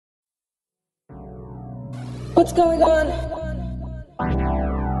What's going on?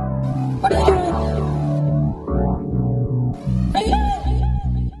 What are you doing? What are you doing?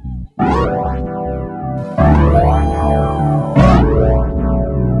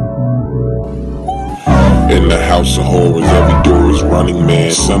 In the house of horrors, every door is running,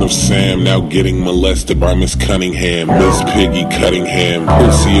 man. Son of Sam now getting molested by Miss Cunningham. Miss Piggy Cuttingham,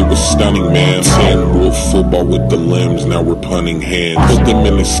 pussy, it was stunning, man. 10 wolf football with the limbs, now we're punting hands. Put them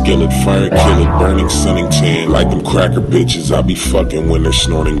in the skillet, fire kill it, burning sunning tan. Like them cracker bitches, I be fucking when they're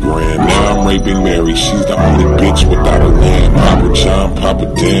snorting grand. Now I'm raping Mary, she's the only bitch without a lamb. Papa John,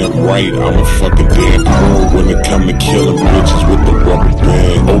 Papa damn right, I'm a fucking damn pro when it come to killing bitches with the rubber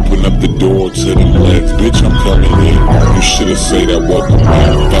band. Open up the door to them legs, bitch, I'm coming in. You should've say that welcome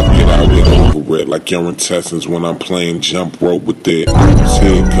man. Fuck it, I'll get over it. Like your intestines when I'm playing jump rope with it.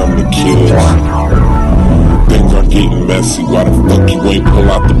 Here come the kids. Things are getting messy. Why the fuck you ain't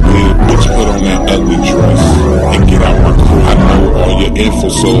pull out the bed? Bitch, put on that ugly dress and get out my crib. I know all your info,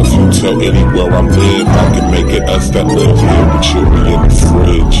 so if you tell anywhere I live, I can make it us that live here, but you'll be in the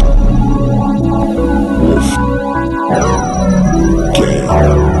fridge.